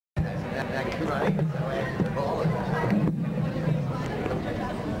Good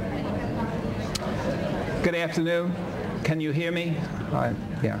afternoon. Can you hear me?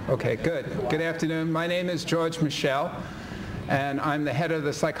 Yeah, okay, good. Good afternoon. My name is George Michel, and I'm the head of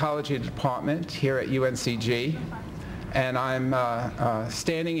the psychology department here at UNCG. And I'm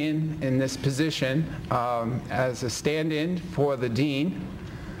standing in this position as a stand-in for the dean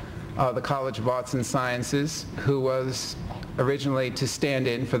of the College of Arts and Sciences, who was originally to stand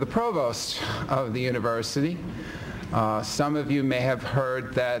in for the provost of the university. Some of you may have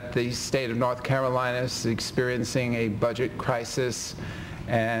heard that the state of North Carolina is experiencing a budget crisis,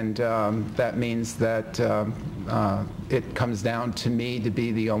 and that means that it comes down to me to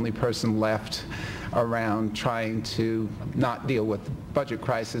be the only person left around trying to not deal with the budget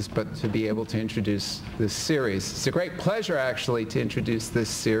crisis, but to be able to introduce this series. It's a great pleasure, actually, to introduce this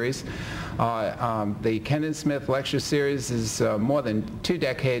series. The Kendon Smith Lecture Series is more than 2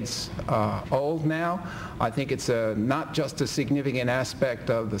 decades old now. I think it's not just a significant aspect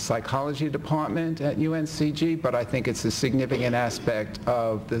of the psychology department at UNCG, but I think it's a significant aspect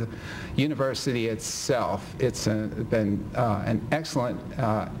of the university itself. It's been an excellent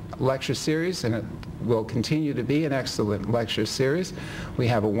lecture series, and it will continue to be an excellent lecture series. We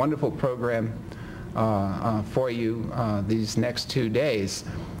have a wonderful program for you these next 2 days.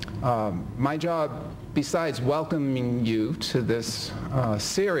 My job, besides welcoming you to this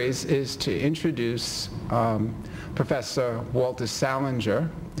series, is to introduce Professor Walter Salinger,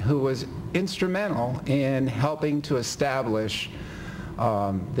 who was instrumental in helping to establish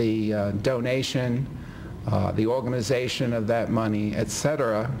the donation, the organization of that money,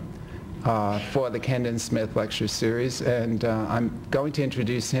 etc., for the Kendon Smith Lecture Series. And I'm going to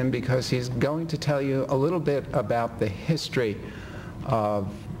introduce him because he's going to tell you a little bit about the history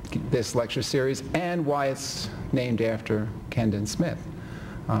of this lecture series and why it's named after Kendon Smith.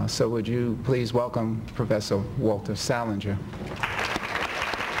 So would you please welcome Professor Walter Salinger.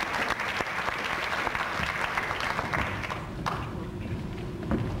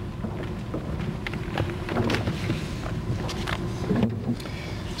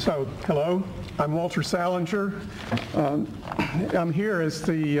 So, hello, I'm Walter Salinger. I'm here as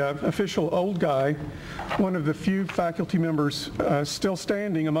the official old guy, one of the few faculty members still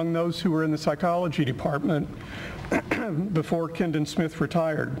standing among those who were in the psychology department before Kendon Smith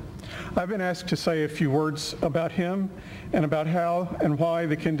retired. I've been asked to say a few words about him and about how and why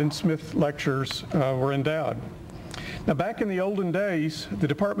the Kendon Smith lectures were endowed. Now, back in the olden days, the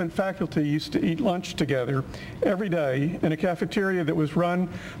department faculty used to eat lunch together every day in a cafeteria that was run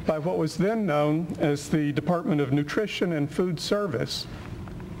by what was then known as the Department of Nutrition and Food Service,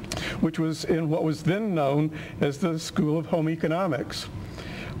 which was in what was then known as the School of Home Economics,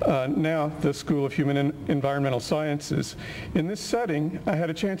 now the School of Human and Environmental Sciences. In this setting, I had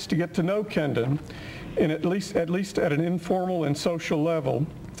a chance to get to know Kendon, at least at an informal and social level.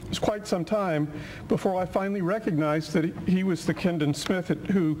 It was quite some time before I finally recognized that he was the Kendon Smith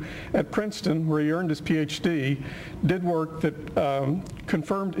who, at Princeton, where he earned his PhD, did work that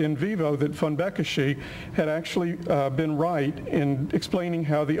confirmed in vivo that von Bekesche had actually been right in explaining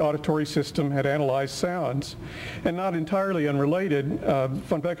how the auditory system had analyzed sounds. And not entirely unrelated,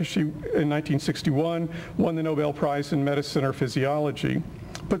 von Bekesche in 1961 won the Nobel Prize in Medicine or Physiology.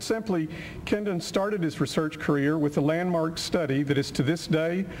 Put simply, Kendon started his research career with a landmark study that is to this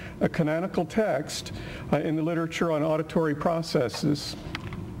day a canonical text in the literature on auditory processes.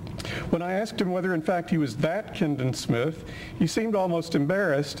 When I asked him whether in fact he was that Kendon Smith, he seemed almost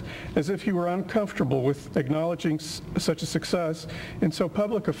embarrassed, as if he were uncomfortable with acknowledging such a success in so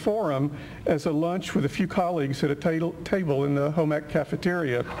public a forum as a lunch with a few colleagues at a table in the home ec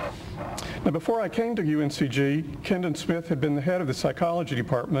cafeteria. Now, before I came to UNCG, Kendon Smith had been the head of the psychology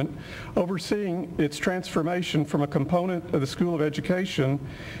department, overseeing its transformation from a component of the School of Education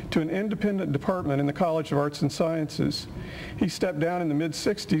to an independent department in the College of Arts and Sciences. He stepped down in the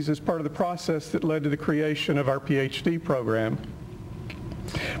mid-60s as part of the process that led to the creation of our PhD program.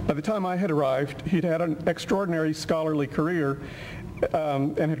 By the time I had arrived, he'd had an extraordinary scholarly career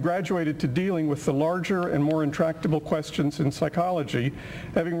and had graduated to dealing with the larger and more intractable questions in psychology,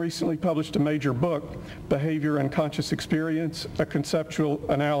 having recently published a major book, Behavior and Conscious Experience, a Conceptual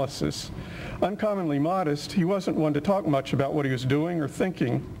Analysis. Uncommonly modest, he wasn't one to talk much about what he was doing or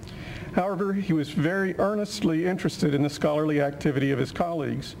thinking. However, he was very earnestly interested in the scholarly activity of his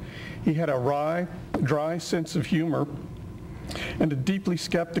colleagues. He had a wry, dry sense of humor and a deeply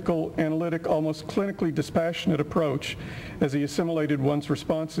skeptical, analytic, almost clinically dispassionate approach as he assimilated one's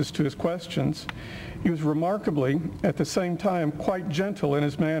responses to his questions. He was remarkably, at the same time, quite gentle in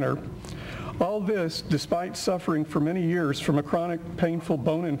his manner. All this despite suffering for many years from a chronic painful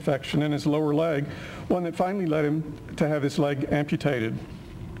bone infection in his lower leg, one that finally led him to have his leg amputated.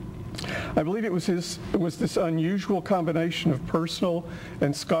 I believe it was this unusual combination of personal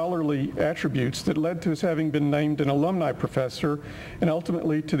and scholarly attributes that led to his having been named an alumni professor and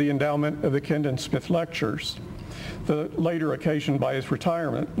ultimately to the endowment of the Kendon Smith Lectures, the later occasioned by his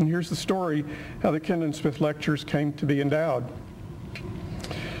retirement. And here's the story how the Kendon Smith Lectures came to be endowed.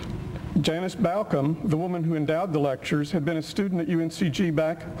 Janice Balcom, the woman who endowed the lectures, had been a student at UNCG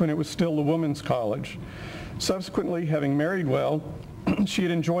back when it was still the women's college. Subsequently, having married well, she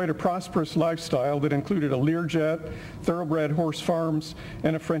had enjoyed a prosperous lifestyle that included a Learjet, thoroughbred horse farms,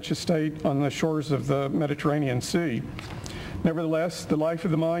 and a French estate on the shores of the Mediterranean Sea. Nevertheless, the life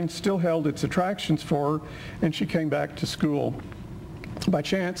of the mind still held its attractions for her, and she came back to school. By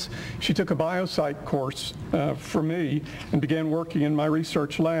chance, she took a biopsych course for me and began working in my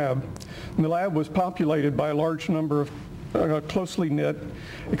research lab. And the lab was populated by a large number of closely knit,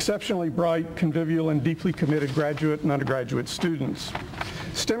 exceptionally bright, convivial, and deeply committed graduate and undergraduate students.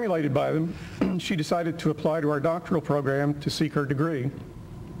 Stimulated by them, she decided to apply to our doctoral program to seek her degree.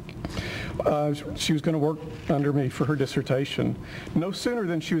 She was going to work under me for her dissertation. No sooner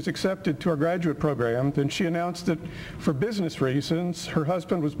than she was accepted to our graduate program than she announced that for business reasons, her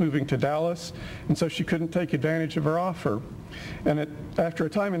husband was moving to Dallas, and so she couldn't take advantage of her offer. And after a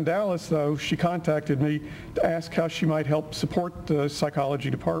time in Dallas, though, she contacted me to ask how she might help support the psychology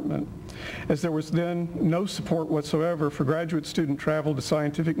department. As there was then no support whatsoever for graduate student travel to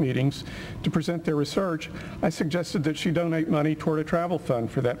scientific meetings to present their research, I suggested that she donate money toward a travel fund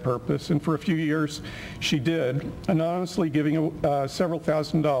for that purpose, and for a few years she did, anonymously giving several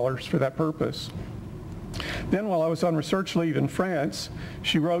 $1,000s for that purpose. Then, while I was on research leave in France,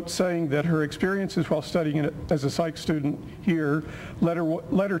 she wrote saying that her experiences while studying as a psych student here led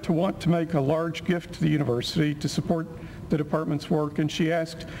her to want to make a large gift to the university to support the department's work, and she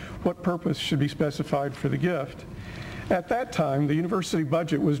asked what purpose should be specified for the gift. At that time, the university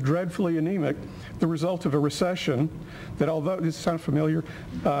budget was dreadfully anemic, the result of a recession that, although this sounds familiar,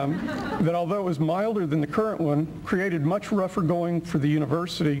 that although it was milder than the current one, created much rougher going for the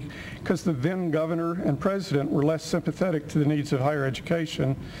university because the then governor and president were less sympathetic to the needs of higher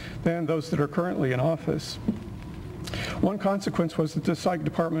education than those that are currently in office. One consequence was that the psych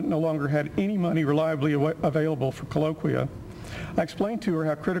department no longer had any money reliably available for colloquia. I explained to her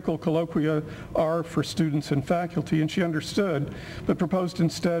how critical colloquia are for students and faculty, and she understood, but proposed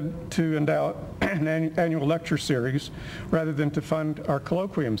instead to endow an annual lecture series rather than to fund our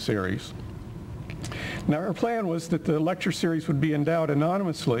colloquium series. Now, her plan was that the lecture series would be endowed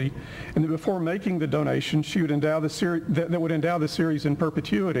anonymously, and that before making the donation, she would endow the series in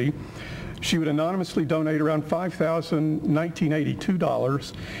perpetuity. She would anonymously donate around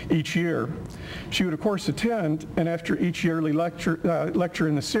 $5,1982 each year. She would, of course, attend, and after each yearly lecture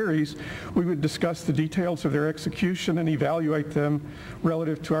in the series, we would discuss the details of their execution and evaluate them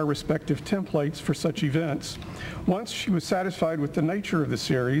relative to our respective templates for such events. Once she was satisfied with the nature of the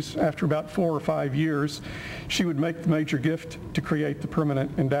series, after about 4 or 5 years, she would make the major gift to create the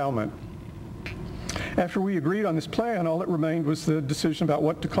permanent endowment. After we agreed on this plan, all that remained was the decision about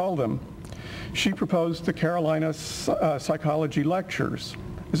what to call them. She proposed the Carolina Psychology Lectures.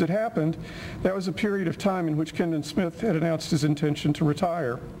 As it happened, that was a period of time in which Kendon Smith had announced his intention to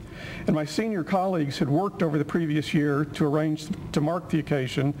retire. And my senior colleagues had worked over the previous year to arrange to mark the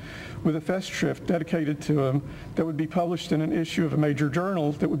occasion with a festschrift dedicated to him that would be published in an issue of a major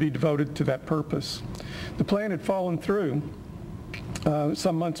journal that would be devoted to that purpose. The plan had fallen through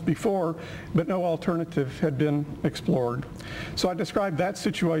some months before, but no alternative had been explored. So I described that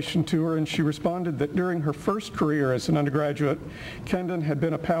situation to her, and she responded that during her first career as an undergraduate, Kendon had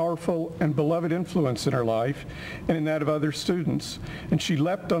been a powerful and beloved influence in her life and in that of other students, and she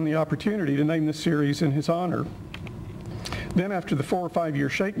leapt on the opportunity to name the series in his honor. Then, after the 4 or 5 year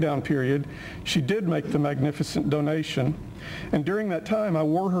shakedown period, she did make the magnificent donation. And during that time, I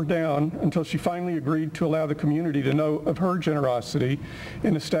wore her down until she finally agreed to allow the community to know of her generosity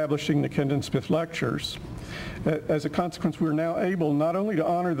in establishing the Kendon Smith Lectures. As a consequence, we are now able not only to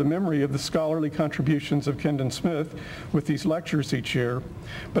honor the memory of the scholarly contributions of Kendon Smith with these lectures each year,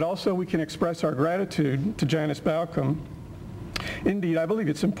 but also we can express our gratitude to Janice Balcom. Indeed, I believe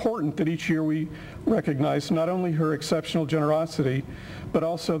it's important that each year we recognize not only her exceptional generosity, but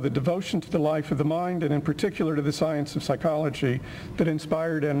also the devotion to the life of the mind, and in particular to the science of psychology, that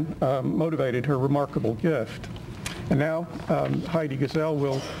inspired and motivated her remarkable gift. And now, Heidi Gazelle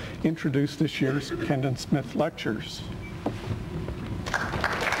will introduce this year's Kendon Smith Lectures.